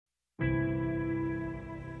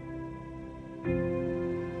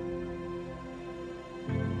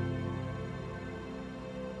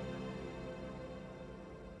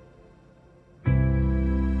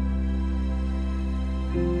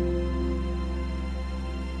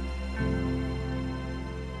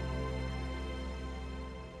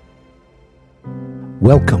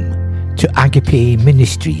Welcome to Agape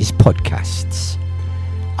Ministries podcasts,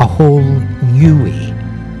 a whole new way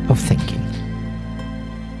of thinking.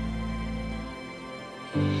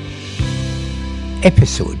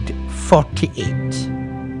 Episode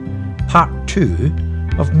 48, Part 2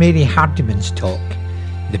 of Mary Hardiman's talk,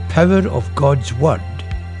 The Power of God's Word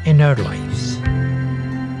in Our Lives.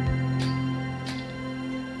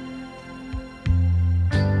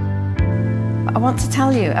 I want to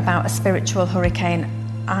tell you about a spiritual hurricane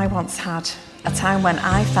I once had, a time when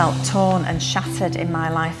I felt torn and shattered in my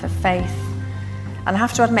life of faith. And I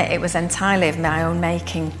have to admit, it was entirely of my own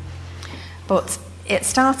making. But it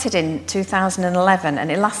started in 2011 and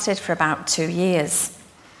it lasted for about 2 years.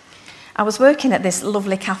 I was working at this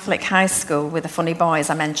lovely Catholic high school with the funny boys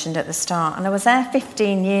I mentioned at the start, and I was there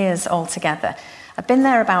 15 years altogether. I'd been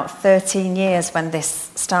there about 13 years when this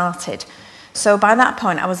started. So by that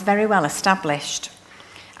point, I was very well established.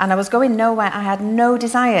 And I was going nowhere. I had no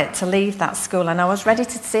desire to leave that school, and I was ready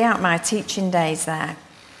to see out my teaching days there.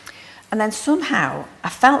 And then somehow, I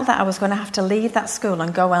felt that I was going to have to leave that school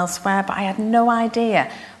and go elsewhere, but I had no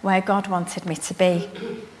idea where God wanted me to be.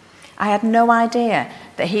 I had no idea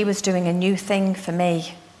that He was doing a new thing for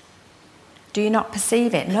me. Do you not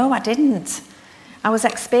perceive it? No, I didn't. I was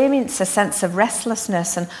experiencing a sense of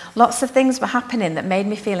restlessness, and lots of things were happening that made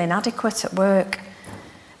me feel inadequate at work.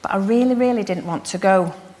 But I really didn't want to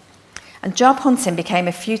go. And job hunting became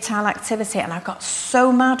a futile activity, and I got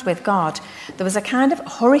so mad with God. There was a kind of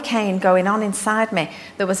hurricane going on inside me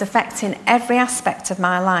that was affecting every aspect of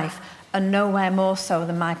my life, and nowhere more so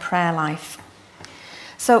than my prayer life.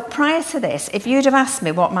 So prior to this, if you'd have asked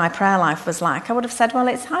me what my prayer life was like, I would have said, well,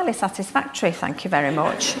 it's highly satisfactory, thank you very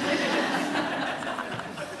much.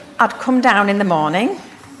 I'd come down in the morning,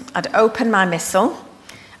 I'd open my missal,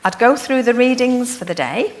 I'd go through the readings for the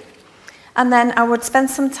day, and then I would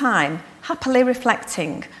spend some time happily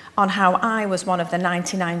reflecting on how I was one of the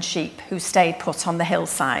 99 sheep who stayed put on the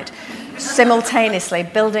hillside, simultaneously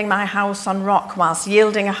building my house on rock whilst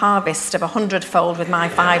yielding a harvest of 100-fold with my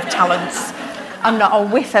 5 talents. I'm not a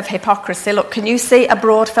whiff of hypocrisy. Look, can you see a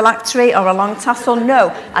broad phylactery or a long tassel? No,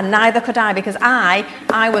 and neither could I, because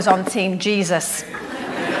I was on Team Jesus.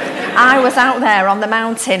 I was out there on the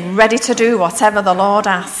mountain, ready to do whatever the Lord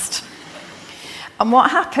asked. And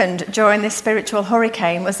what happened during this spiritual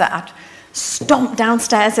hurricane was that I'd stomp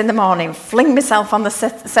downstairs in the morning, fling myself on the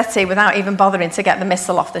settee without even bothering to get the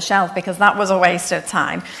missal off the shelf, because that was a waste of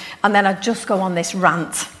time. And then I'd just go on this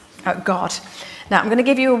rant at God. Now, I'm going to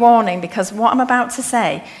give you a warning, because what I'm about to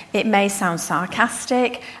say, it may sound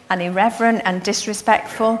sarcastic and irreverent and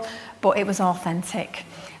disrespectful, but it was authentic.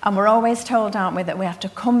 And we're always told, aren't we, that we have to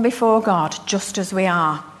come before God just as we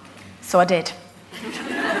are. So I did.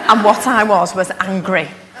 And what I was angry.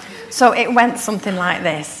 So it went something like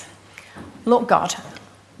this. Look, God,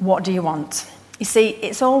 what do you want? You see,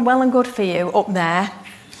 it's all well and good for you up there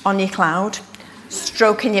on your cloud,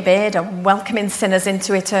 stroking your beard and welcoming sinners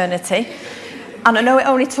into eternity. And I know it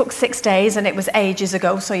only took 6 days and it was ages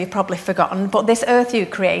ago, so you've probably forgotten, but this earth you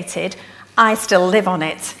created, I still live on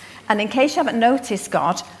it. And in case you haven't noticed,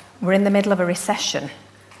 God, we're in the middle of a recession.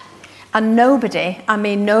 And nobody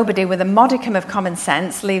with a modicum of common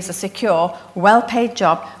sense leaves a secure, well-paid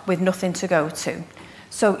job with nothing to go to.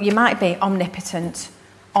 So you might be omnipotent,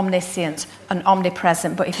 omniscient, and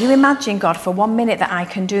omnipresent, but if you imagine, God, for 1 minute that I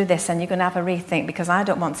can do this, then you're going to have a rethink, because I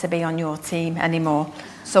don't want to be on your team anymore.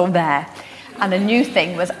 So there. And a new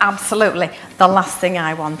thing was absolutely the last thing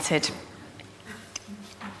I wanted.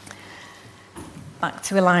 Back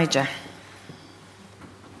to Elijah.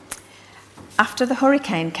 After the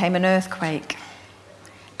hurricane came an earthquake.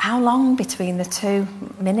 How long between the two?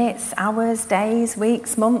 Minutes, hours, days,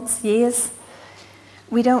 weeks, months, years?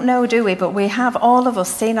 We don't know, do we? But we have, all of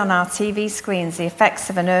us, seen on our TV screens the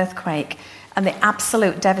effects of an earthquake and the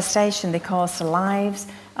absolute devastation they cause to lives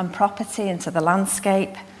and property and to the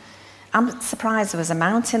landscape. I'm surprised there was a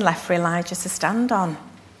mountain left for Elijah to stand on.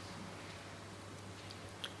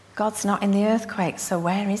 God's not in the earthquake, so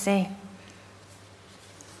where is He?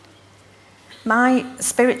 My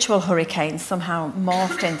spiritual hurricane somehow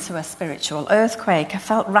morphed into a spiritual earthquake. I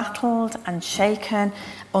felt rattled and shaken,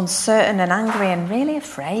 uncertain and angry and really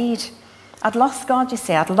afraid. I'd lost God, you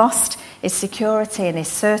see. I'd lost His security and His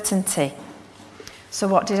certainty. So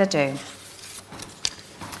what did I do?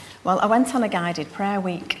 Well, I went on a guided prayer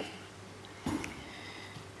week.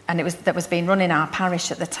 And that was being run in our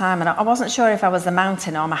parish at the time. And I wasn't sure if I was a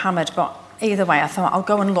mountain or Muhammad, but either way, I thought I'll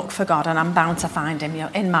go and look for God, and I'm bound to find Him,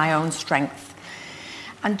 in my own strength.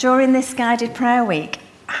 And during this guided prayer week,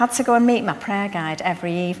 I had to go and meet my prayer guide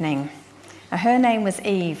every evening. Now, her name was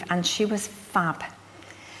Eve, and she was fab.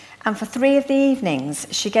 And for 3 of the evenings,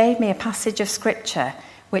 she gave me a passage of scripture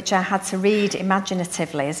which I had to read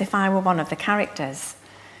imaginatively as if I were one of the characters.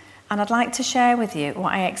 And I'd like to share with you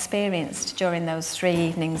what I experienced during those 3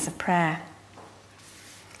 evenings of prayer.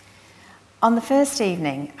 On the first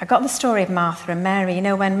evening, I got the story of Martha and Mary. You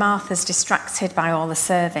know, when Martha's distracted by all the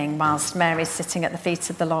serving whilst Mary's sitting at the feet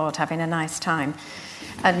of the Lord having a nice time.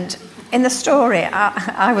 And in the story,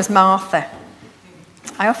 I was Martha.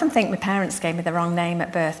 I often think my parents gave me the wrong name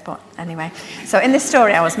at birth, but anyway. So in this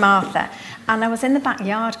story, I was Martha, and I was in the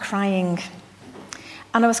backyard crying.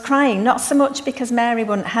 And I was crying not so much because Mary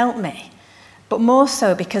wouldn't help me, but more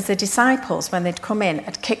so because the disciples, when they'd come in,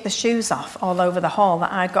 had kicked the shoes off all over the hall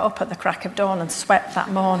that I'd got up at the crack of dawn and swept that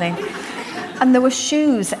morning. And there were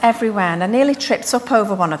shoes everywhere, and I nearly tripped up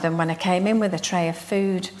over one of them when I came in with a tray of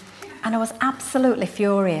food. And I was absolutely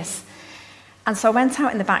furious. And so I went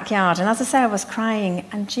out in the backyard, and as I say, I was crying,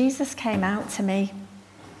 and Jesus came out to me.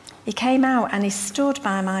 He came out and he stood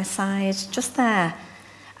by my side, just there,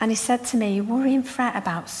 and he said to me, "You worry and fret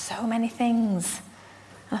about so many things."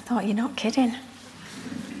 And I thought, you're not kidding.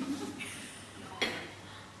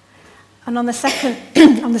 And on the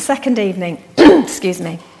second evening, excuse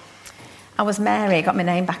me, I was Mary. I got my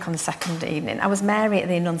name back on the second evening. I was Mary at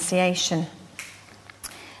the Annunciation.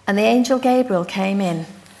 And the angel Gabriel came in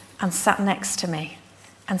and sat next to me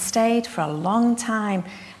and stayed for a long time,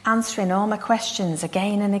 answering all my questions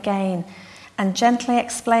again and again, and gently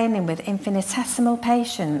explaining with infinitesimal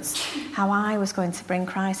patience how I was going to bring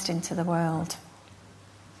Christ into the world.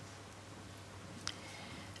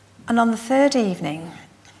 And on the third evening,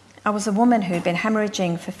 I was a woman who'd been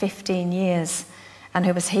hemorrhaging for 15 years and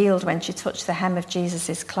who was healed when she touched the hem of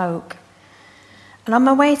Jesus' cloak. And on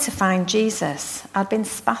my way to find Jesus, I'd been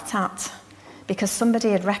spat at because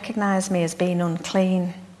somebody had recognised me as being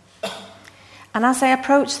unclean. And as I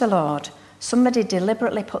approached the Lord, somebody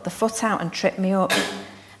deliberately put the foot out and tripped me up.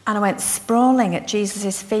 And I went sprawling at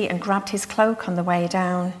Jesus' feet and grabbed his cloak on the way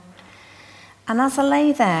down. And as I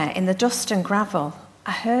lay there in the dust and gravel,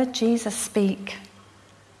 I heard Jesus speak.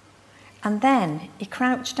 And then he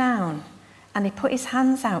crouched down and he put his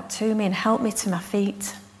hands out to me and helped me to my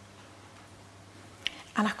feet.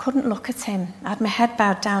 And I couldn't look at him. I had my head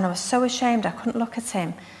bowed down. I was so ashamed I couldn't look at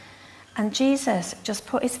him. And Jesus just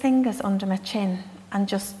put his fingers under my chin and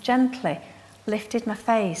just gently lifted my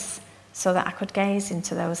face so that I could gaze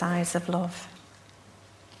into those eyes of love.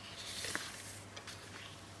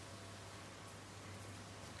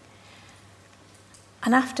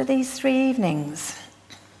 And after these 3 evenings,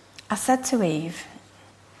 I said to Eve,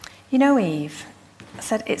 "You know, Eve," I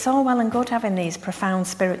said, "it's all well and good having these profound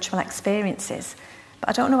spiritual experiences, but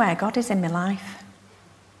I don't know where God is in my life."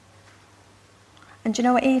 And do you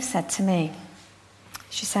know what Eve said to me?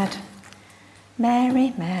 She said,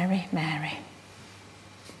 "Mary, Mary, Mary."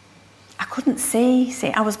 I couldn't see.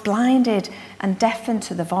 I was blinded and deafened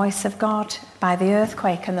to the voice of God by the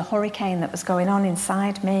earthquake and the hurricane that was going on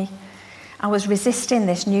inside me. I was resisting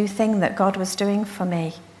this new thing that God was doing for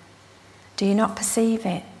me. Do you not perceive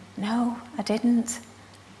it? No, I didn't.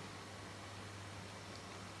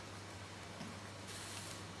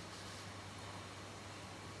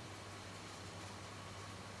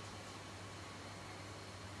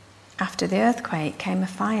 After the earthquake came a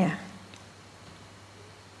fire.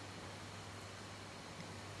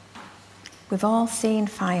 We've all seen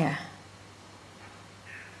fire.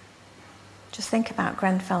 Just think about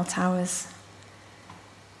Grenfell Towers.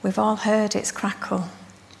 We've all heard its crackle.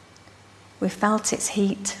 We've felt its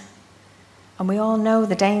heat. And we all know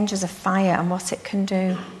the dangers of fire and what it can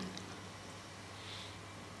do.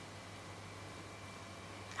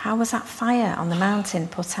 How was that fire on the mountain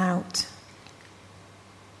put out?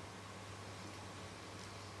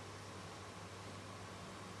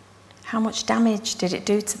 How much damage did it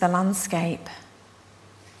do to the landscape?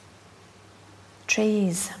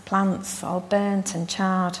 Trees, plants, all burnt and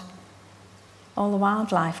charred. All the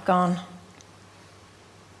wildlife gone.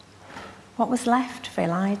 What was left for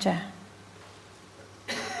Elijah?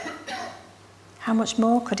 How much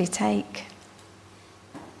more could he take?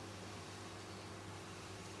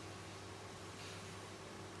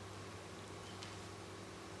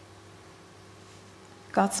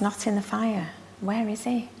 God's not in the fire. Where is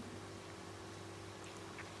he?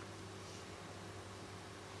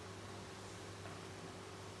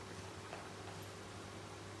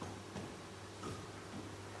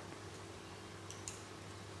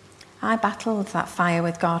 I battled that fire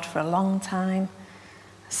with God for a long time,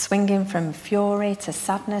 swinging from fury to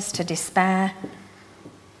sadness to despair.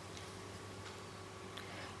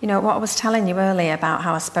 You know, what I was telling you earlier about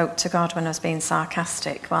how I spoke to God when I was being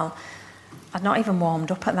sarcastic, well, I'd not even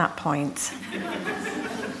warmed up at that point.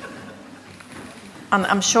 And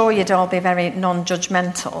I'm sure you'd all be very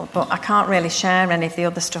non-judgmental, but I can't really share any of the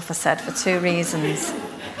other stuff I said for two reasons.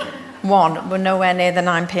 One, we're nowhere near the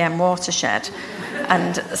 9 p.m. watershed.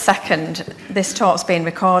 And second, this talk's been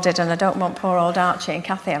recorded and I don't want poor old Archie and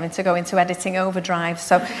Kathy having to go into editing overdrive.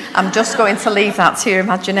 So I'm just going to leave that to your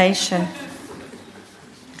imagination.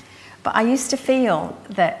 But I used to feel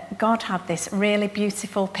that God had this really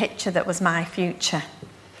beautiful picture that was my future,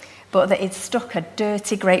 but that he'd stuck a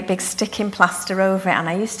dirty, great big sticking plaster over it. And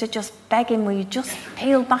I used to just beg him, will you just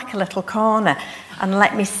peel back a little corner and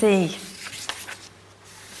let me see?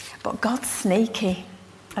 But God's sneaky.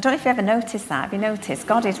 I don't know if you ever noticed that. Have you noticed?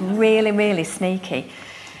 God is really, really sneaky.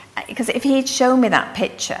 Because if he'd shown me that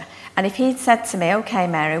picture, and if he'd said to me, okay,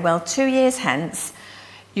 Mary, well, 2 years hence,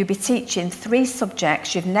 you'll be teaching 3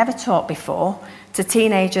 subjects you've never taught before to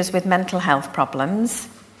teenagers with mental health problems.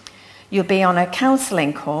 You'll be on a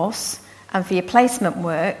counselling course, and for your placement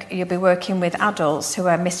work, you'll be working with adults who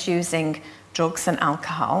are misusing drugs and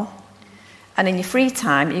alcohol. And in your free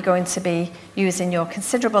time, you're going to be using your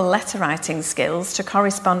considerable letter writing skills to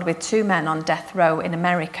correspond with 2 men on death row in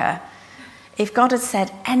America. If God had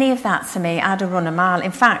said any of that to me, I'd have run a mile.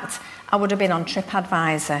 In fact, I would have been on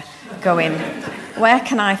TripAdvisor going, where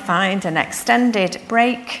can I find an extended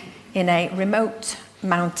break in a remote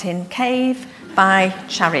mountain cave by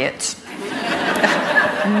chariot?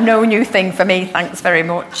 No new thing for me, thanks very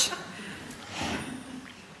much.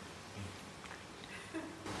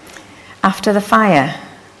 After the fire,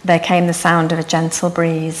 there came the sound of a gentle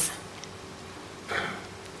breeze.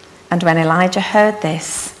 And when Elijah heard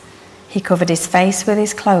this, he covered his face with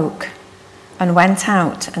his cloak and went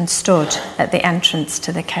out and stood at the entrance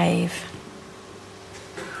to the cave.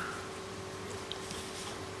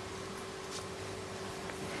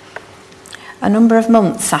 A number of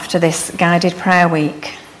months after this guided prayer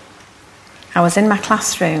week, I was in my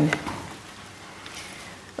classroom.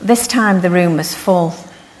 This time the room was full.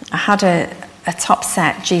 I had a top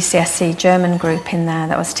set GCSE German group in there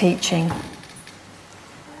that was teaching.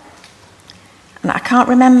 And I can't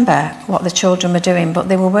remember what the children were doing, but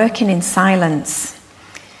they were working in silence.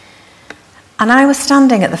 And I was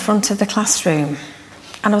standing at the front of the classroom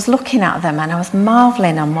and I was looking at them and I was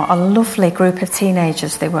marvelling on what a lovely group of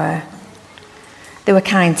teenagers they were. They were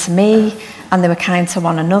kind to me and they were kind to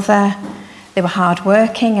one another. They were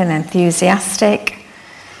hardworking and enthusiastic.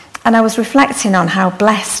 And I was reflecting on how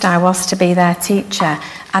blessed I was to be their teacher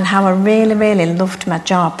and how I really, really loved my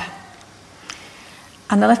job.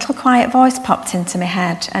 And a little quiet voice popped into my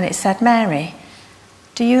head and it said, Mary,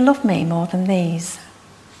 do you love me more than these?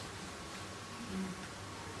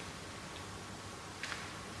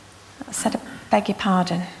 I said, I beg your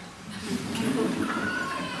pardon.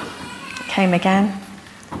 It came again.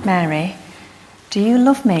 Mary, do you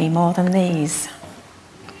love me more than these?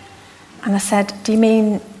 And I said, do you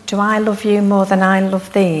mean, do I love you more than I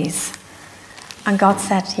love these? And God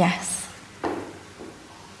said, yes.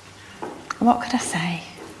 What could I say?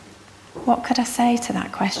 What could I say to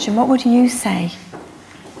that question? What would you say?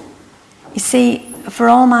 You see, for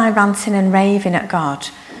all my ranting and raving at God,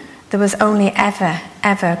 there was only ever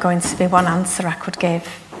going to be one answer I could give.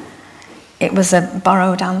 It was a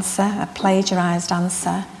borrowed answer, a plagiarised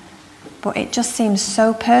answer, but it just seemed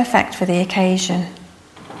so perfect for the occasion.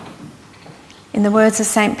 In the words of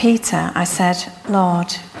St. Peter, I said,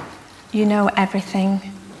 Lord, you know everything.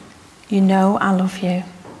 You know I love you.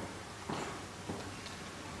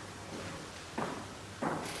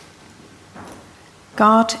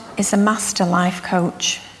 God is a master life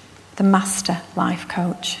coach, the master life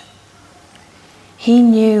coach. He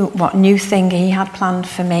knew what new thing he had planned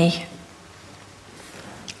for me.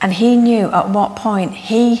 And he knew at what point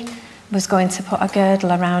he was going to put a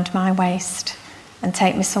girdle around my waist and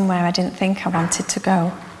take me somewhere I didn't think I wanted to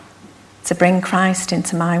go, to bring Christ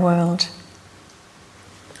into my world.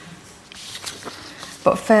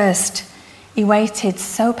 But first, he waited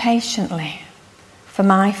so patiently for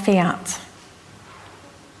my fiat,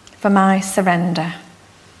 for my surrender,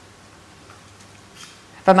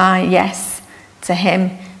 for my yes to him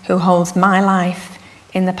who holds my life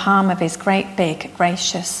in the palm of his great big,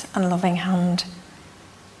 gracious and loving hand.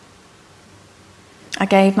 I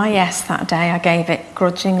gave my yes that day. I gave it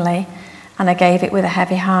grudgingly and I gave it with a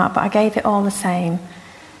heavy heart, but I gave it all the same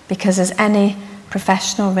because, as any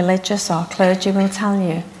professional religious or clergy will tell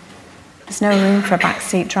you, there's no room for a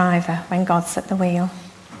backseat driver when God's at the wheel.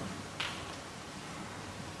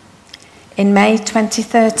 In May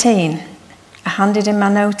 2013, I handed in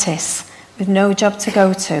my notice with no job to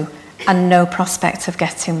go to and no prospect of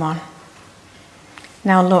getting one.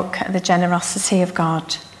 Now look at the generosity of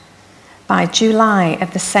God. By July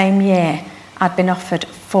of the same year, I'd been offered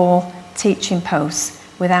 4 teaching posts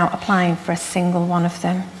without applying for a single one of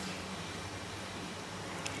them.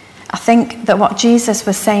 I think that what Jesus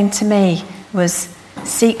was saying to me was,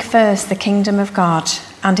 seek first the kingdom of God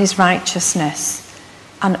and his righteousness,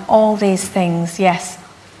 and all these things, yes,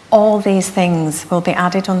 all these things will be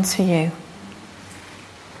added unto you.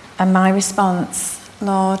 And my response,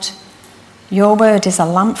 Lord, your word is a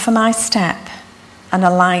lamp for my step and a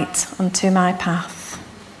light unto my path.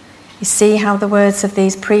 You see how the words of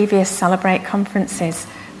these previous Celebrate conferences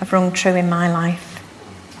have rung true in my life.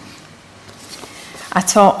 I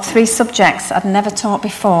taught 3 subjects I'd never taught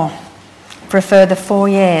before for a further 4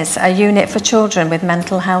 years, a unit for children with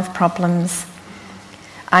mental health problems.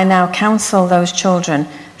 I now counsel those children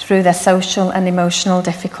through their social and emotional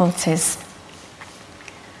difficulties.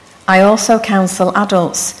 I also counsel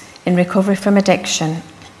adults in recovery from addiction.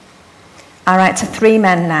 I write to 3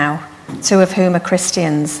 men now, 2 of whom are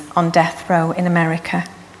Christians on death row in America.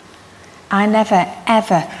 I never,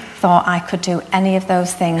 ever thought I could do any of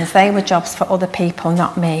those things. They were jobs for other people,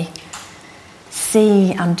 not me.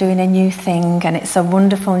 See, I'm doing a new thing, and it's a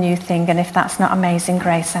wonderful new thing, and if that's not amazing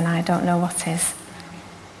grace, then I don't know what is.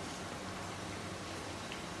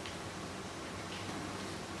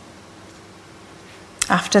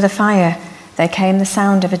 After the fire, there came the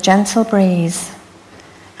sound of a gentle breeze,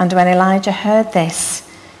 and when Elijah heard this,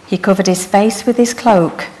 he covered his face with his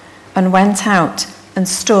cloak and went out and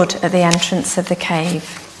stood at the entrance of the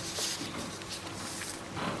cave.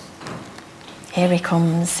 Here he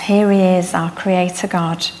comes. Here he is, our Creator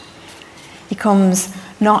God. He comes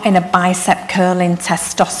not in a bicep-curling,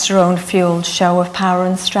 testosterone-fueled show of power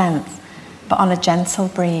and strength, but on a gentle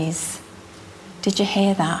breeze. Did you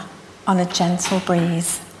hear that? On a gentle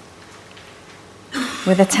breeze.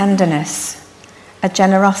 With a tenderness, a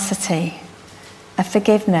generosity, a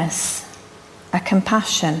forgiveness, a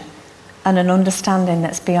compassion, and an understanding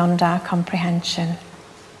that's beyond our comprehension.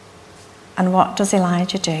 And what does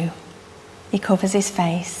Elijah do? He covers his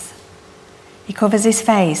face. He covers his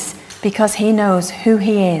face because he knows who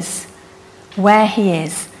he is, where he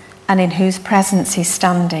is, and in whose presence he's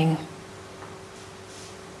standing.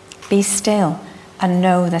 Be still and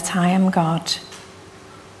know that I am God.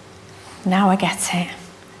 Now I get it.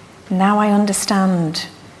 Now I understand.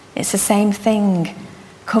 It's the same thing.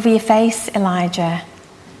 Cover your face, Elijah.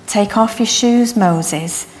 Take off your shoes,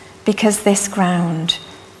 Moses, because this ground,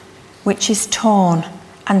 which is torn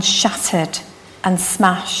and shattered and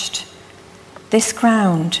smashed, this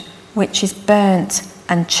ground which is burnt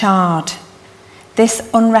and charred, this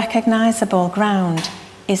unrecognizable ground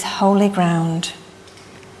is holy ground.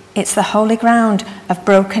 It's the holy ground of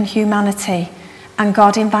broken humanity, and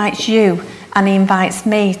God invites you and he invites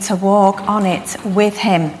me to walk on it with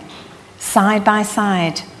him, side by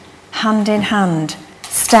side, hand in hand,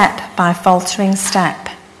 step by faltering step,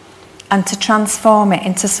 and to transform it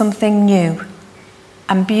into something new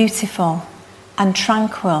and beautiful and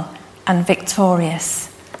tranquil and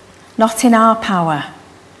victorious. Not in our power,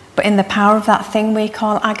 but in the power of that thing we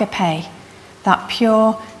call agape, that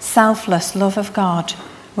pure, selfless love of God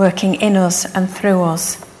working in us and through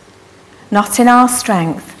us. Not in our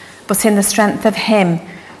strength, but in the strength of him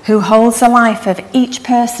who holds the life of each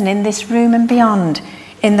person in this room and beyond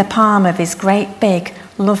in the palm of his great, big,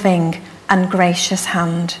 loving and gracious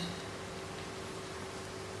hand.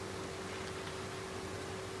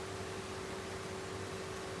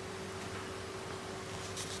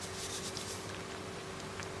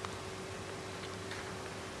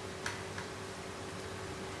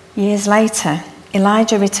 Years later,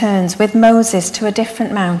 Elijah returns with Moses to a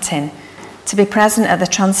different mountain to be present at the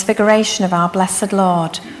transfiguration of our blessed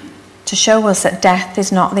Lord, to show us that death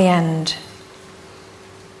is not the end.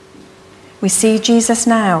 We see Jesus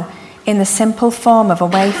now in the simple form of a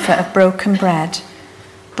wafer of broken bread,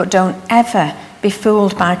 but don't ever be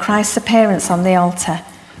fooled by Christ's appearance on the altar,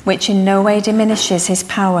 which in no way diminishes his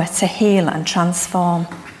power to heal and transform.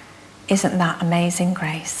 Isn't that amazing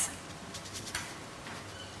grace?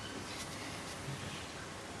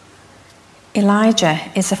 Elijah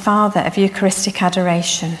is a father of Eucharistic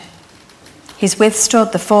adoration. He's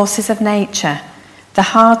withstood the forces of nature, the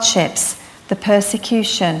hardships, the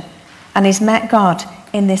persecution, and he's met God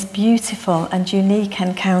in this beautiful and unique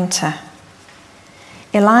encounter.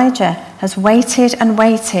 Elijah has waited and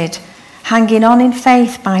waited, hanging on in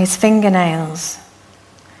faith by his fingernails.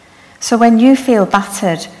 So when you feel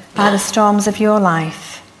battered by the storms of your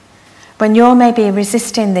life, when you're maybe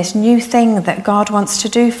resisting this new thing that God wants to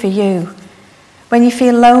do for you, when you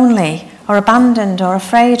feel lonely or abandoned or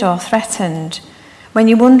afraid or threatened, when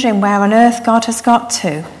you're wondering where on earth God has got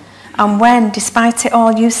to, and when, despite it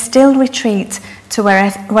all, you still retreat to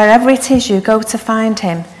wherever it is you go to find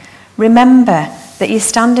him, Remember that you're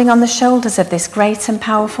standing on the shoulders of this great and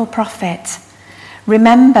powerful prophet.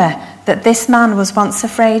 Remember that this man was once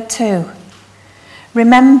afraid too.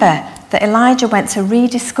 Remember that Elijah went to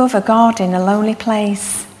rediscover God in a lonely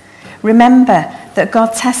place. Remember that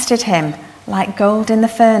God tested him like gold in the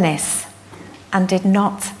furnace and did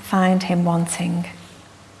not find him wanting.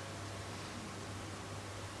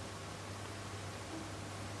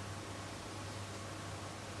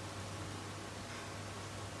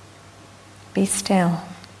 Be still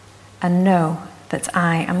and know that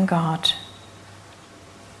I am God.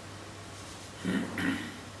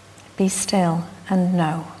 Be still and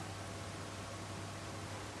know.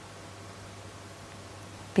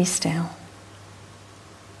 Be still.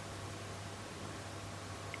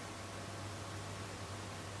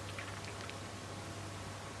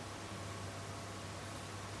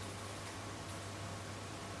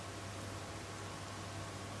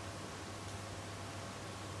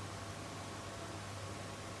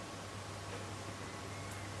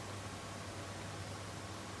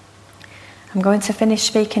 I'm going to finish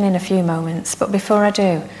speaking in a few moments, but before I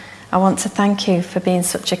do, I want to thank you for being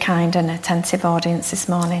such a kind and attentive audience this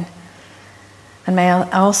morning. And may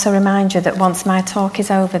I also remind you that once my talk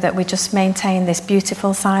is over, that we just maintain this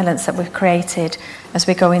beautiful silence that we've created as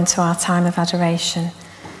we go into our time of adoration.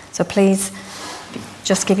 So please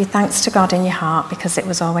just give your thanks to God in your heart, because it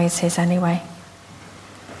was always his anyway.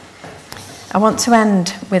 I want to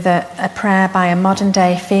end with a prayer by a modern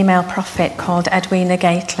day female prophet called Edwina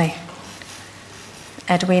Gately.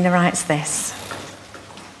 Edwina writes this: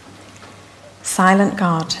 Silent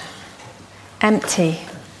God, empty,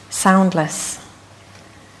 soundless,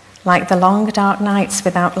 like the long dark nights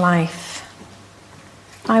without life.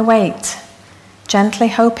 I wait, gently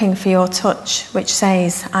hoping for your touch which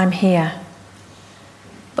says, I'm here.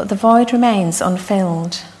 But the void remains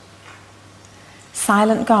unfilled.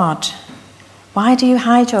 Silent God, why do you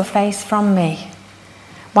hide your face from me?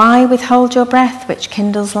 Why withhold your breath which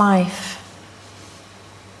kindles life?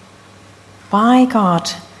 Why,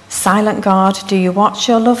 God, silent God, do you watch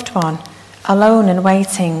your loved one, alone and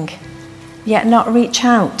waiting, yet not reach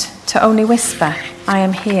out to only whisper, I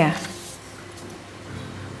am here?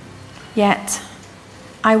 Yet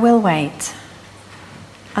I will wait,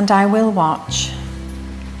 and I will watch,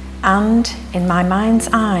 and in my mind's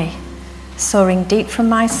eye, soaring deep from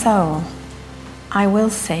my soul, I will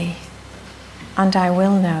see, and I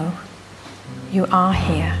will know you are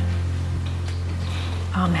here.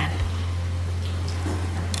 Amen.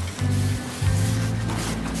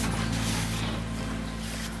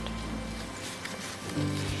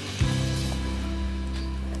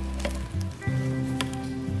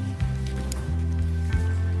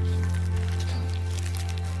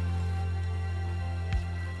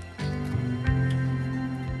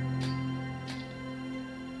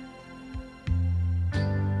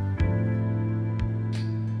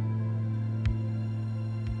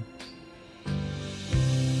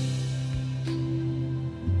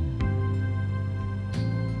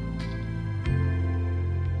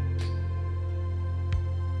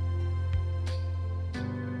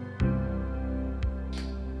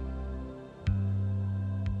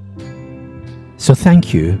 So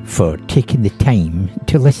thank you for taking the time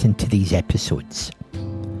to listen to these episodes.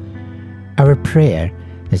 Our prayer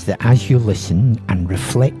is that as you listen and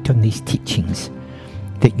reflect on these teachings,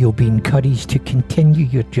 that you'll be encouraged to continue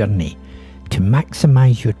your journey to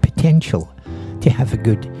maximise your potential to have a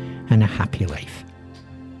good and a happy life.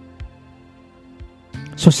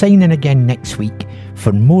 So sign in again next week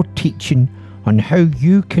for more teaching on how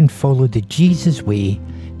you can follow the Jesus way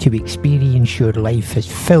to experience your life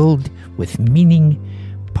as filled with meaning,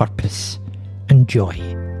 purpose, and joy.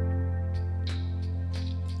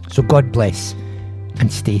 So God bless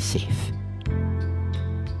and stay safe.